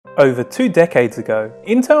Over 2 decades ago,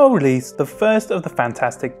 Intel released the first of the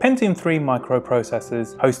fantastic Pentium 3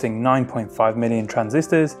 microprocessors, hosting 9.5 million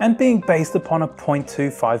transistors and being based upon a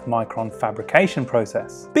 0.25 micron fabrication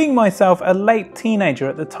process. Being myself a late teenager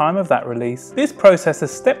at the time of that release, this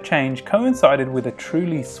processor's step change coincided with a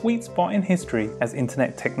truly sweet spot in history as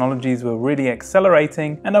internet technologies were really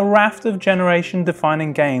accelerating and a raft of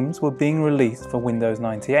generation-defining games were being released for Windows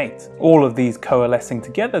 98. All of these coalescing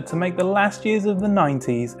together to make the last years of the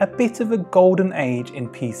 90s a bit of a golden age in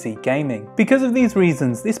PC gaming. Because of these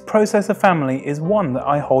reasons, this processor family is one that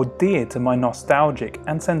I hold dear to my nostalgic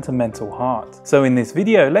and sentimental heart. So in this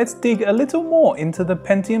video, let's dig a little more into the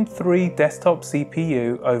Pentium 3 desktop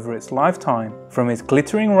CPU over its lifetime, from its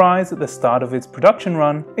glittering rise at the start of its production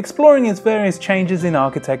run, exploring its various changes in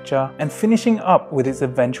architecture, and finishing up with its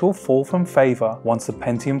eventual fall from favor once the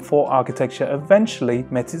Pentium 4 architecture eventually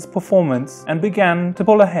met its performance and began to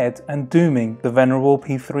pull ahead and dooming the venerable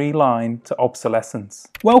P3 line to obsolescence.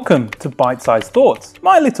 Welcome to Bite-sized Thoughts,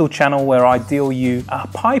 my little channel where I deal you a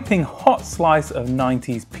piping hot slice of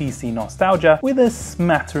 90s PC nostalgia with a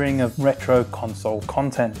smattering of retro console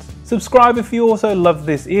content. Subscribe if you also love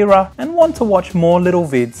this era and want to watch more little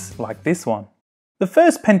vids like this one. The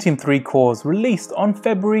first Pentium 3 cores released on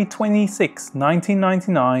February 26,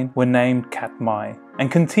 1999 were named Katmai and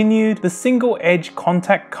continued the single-edge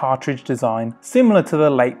contact cartridge design similar to the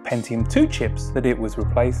late Pentium 2 chips that it was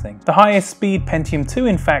replacing. The highest speed Pentium 2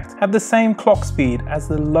 in fact had the same clock speed as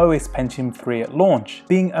the lowest Pentium 3 at launch,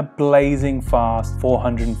 being a blazing fast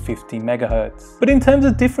 450 MHz. But in terms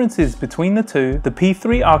of differences between the two, the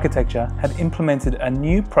P3 architecture had implemented a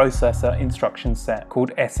new processor instruction set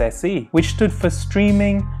called SSE, which stood for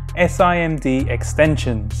Streaming SIMD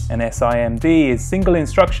Extensions. And SIMD is single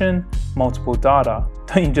instruction, multiple data.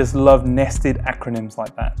 Don't you just love nested acronyms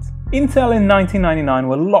like that? Intel in 1999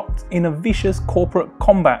 were locked in a vicious corporate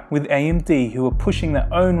combat with AMD, who were pushing their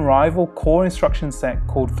own rival core instruction set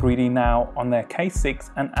called 3D Now on their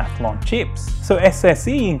K6 and Athlon chips. So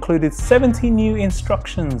SSE included 70 new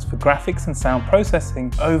instructions for graphics and sound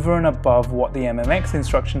processing over and above what the MMX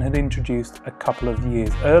instruction had introduced a couple of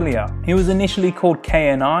years earlier. It was initially called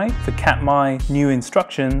KNI for Katmai New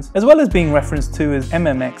Instructions, as well as being referenced to as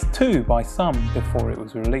MMX2 by some before it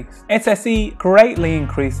was released. SSE greatly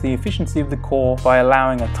increased the efficiency of the core by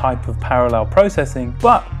allowing a type of parallel processing,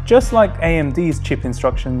 but just like AMD's chip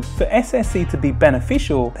instructions, for SSE to be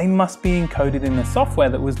beneficial, they must be encoded in the software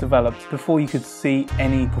that was developed before you could see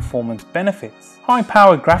any performance benefits.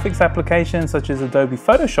 High-powered graphics applications such as Adobe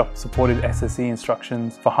Photoshop supported SSE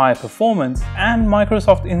instructions for higher performance, and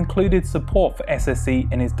Microsoft included support for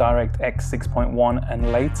SSE in its DirectX 6.1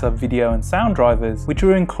 and later video and sound drivers, which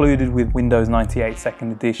were included with Windows 98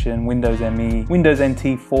 2nd Edition, Windows ME, Windows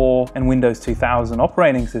NT 4, and Windows 2000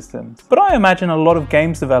 operating systems. But I imagine a lot of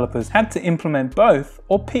games developers had to implement both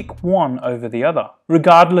or pick one over the other.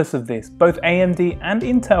 Regardless of this, both AMD and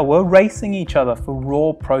Intel were racing each other for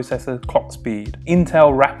raw processor clock speed.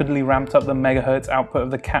 Intel rapidly ramped up the megahertz output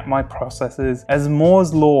of the Katmai processors as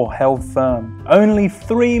Moore's law held firm. Only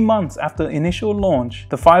 3 months after initial launch,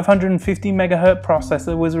 the 550 MHz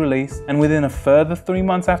processor was released, and within a further 3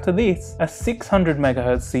 months after this, a 600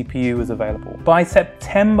 MHz CPU was available. By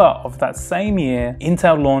September of that same year,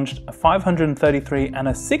 Intel launched a 533 and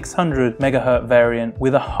a 600 MHz variant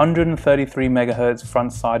with a 133 MHz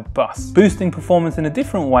front-side bus, boosting performance in a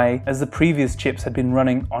different way as the previous chips had been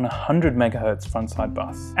running on a 100 MHz front-side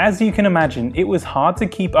bus. As you can imagine, it was hard to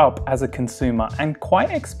keep up as a consumer and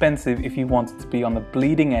quite expensive if you wanted to be on the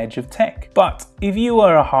bleeding edge of tech. But if you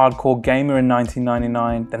were a hardcore gamer in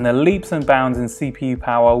 1999, then the leaps and bounds in CPU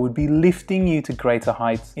power would be lifting you to greater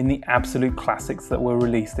heights in the absolute classics that were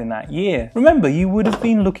released in that year. Remember, you would have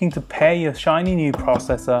been looking to pair your shiny new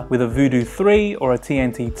processor with a Voodoo 3 or a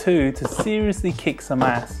TNT 2 to seriously kick some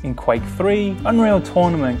ass in Quake 3, Unreal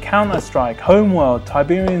Tournament, Counter-Strike, Homeworld,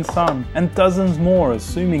 Tiberian Sun, and dozens more,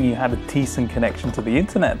 assuming you had a decent connection to the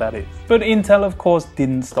internet, that is. But Intel of course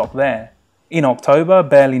didn't stop there. In October,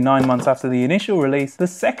 barely 9 months after the initial release, the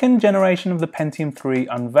second generation of the Pentium 3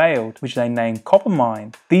 unveiled, which they named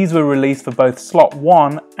Coppermine. These were released for both slot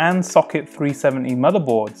 1 and socket 370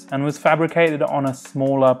 motherboards and was fabricated on a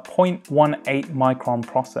smaller 0.18 micron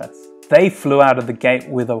process. They flew out of the gate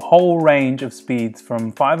with a whole range of speeds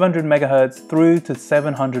from 500 MHz through to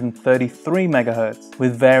 733 MHz,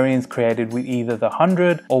 with variants created with either the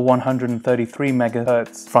 100 or 133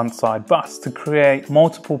 MHz front-side bus to create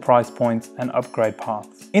multiple price points and upgrade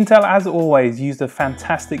paths. Intel, as always, used a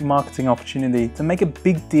fantastic marketing opportunity to make a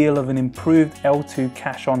big deal of an improved L2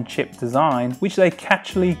 cache-on-chip design, which they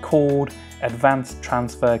catchily called Advanced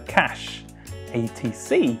Transfer Cache.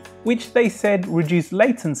 ATC, which they said reduced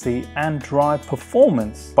latency and drive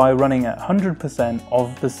performance by running at 100%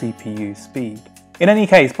 of the CPU speed. In any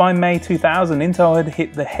case, by May 2000, Intel had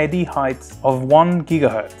hit the heady heights of 1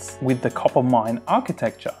 GHz with the Katmai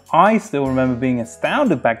architecture. I still remember being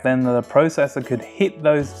astounded back then that a processor could hit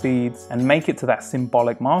those speeds and make it to that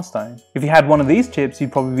symbolic milestone. If you had one of these chips,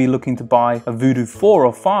 you'd probably be looking to buy a Voodoo 4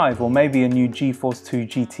 or 5, or maybe a new GeForce 2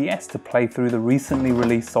 GTS to play through the recently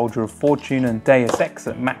released Soldier of Fortune and Deus Ex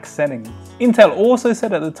at max settings. Intel also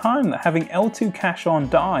said at the time that having L2 cache on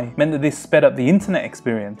die meant that this sped up the internet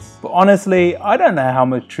experience. But honestly, I don't know how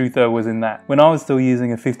much truth there was in that, when I was still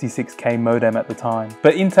using a 56K modem at the time.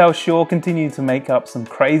 But Intel sure continued to make up some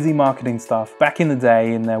crazy marketing stuff back in the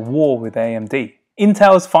day in their war with AMD.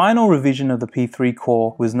 Intel's final revision of the P3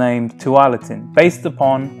 core was named Tualatin, based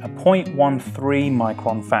upon a 0.13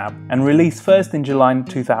 micron fab, and released first in July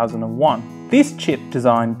 2001. This chip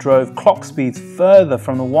design drove clock speeds further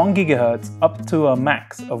from the 1 GHz up to a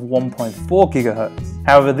max of 1.4 GHz.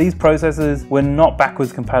 However, these processors were not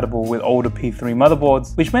backwards compatible with older P3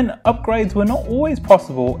 motherboards, which meant upgrades were not always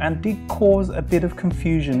possible and did cause a bit of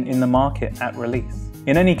confusion in the market at release.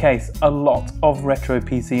 In any case, a lot of retro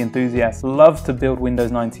PC enthusiasts love to build Windows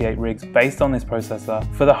 98 rigs based on this processor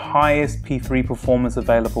for the highest P3 performance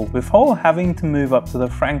available before having to move up to the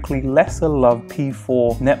frankly lesser loved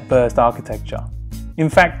P4 net burst architecture. In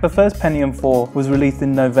fact, the first Pentium 4 was released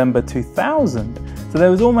in November 2000, so there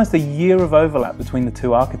was almost a year of overlap between the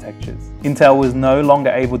two architectures. Intel was no longer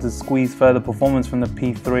able to squeeze further performance from the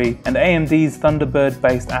P3, and AMD's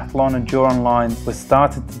Thunderbird-based Athlon and Duron lines were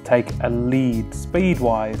started to take a lead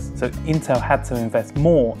speed-wise, so Intel had to invest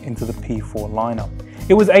more into the P4 lineup.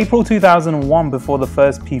 It was April 2001 before the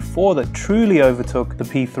first P4 that truly overtook the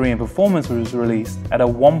P3 in performance was released at a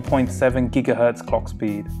 1.7 GHz clock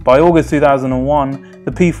speed. By August 2001,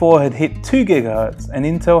 the P4 had hit 2 GHz and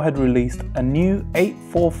Intel had released a new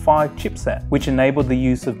 845 chipset, which enabled the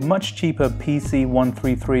use of much cheaper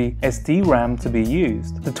PC133 SD RAM to be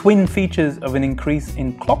used. The twin features of an increase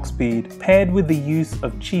in clock speed paired with the use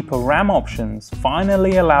of cheaper RAM options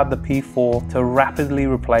finally allowed the P4 to rapidly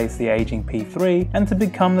replace the aging P3 and to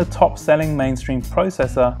become the top-selling mainstream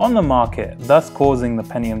processor on the market, thus causing the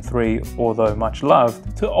Pentium 3, although much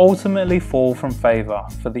loved, to ultimately fall from favor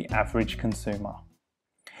for the average consumer.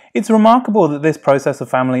 It's remarkable that this processor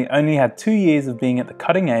family only had 2 years of being at the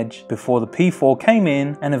cutting edge before the P4 came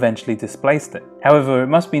in and eventually displaced it. However, it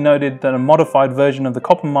must be noted that a modified version of the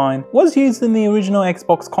Katmai was used in the original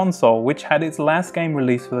Xbox console, which had its last game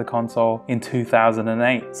released for the console in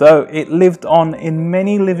 2008. So it lived on in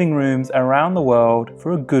many living rooms around the world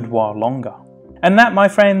for a good while longer. And that, my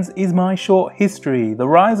friends, is my short history, the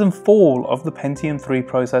rise and fall of the Pentium 3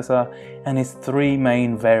 processor and its 3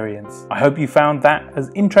 main variants. I hope you found that as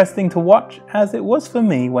interesting to watch as it was for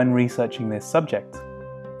me when researching this subject.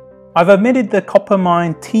 I've omitted the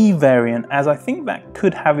Katmai T variant as I think that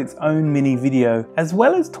could have its own mini video, as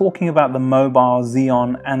well as talking about the mobile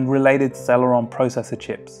Xeon and related Celeron processor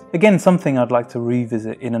chips. Again, something I'd like to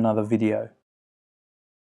revisit in another video.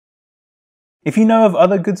 If you know of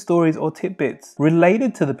other good stories or tidbits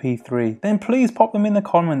related to the P3, then please pop them in the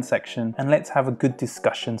comment section and let's have a good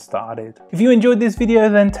discussion started. If you enjoyed this video,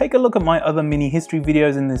 then take a look at my other mini history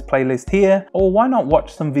videos in this playlist here, or why not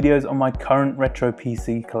watch some videos on my current retro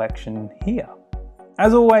PC collection here.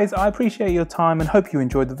 As always, I appreciate your time and hope you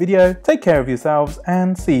enjoyed the video. Take care of yourselves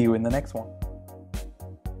and see you in the next one.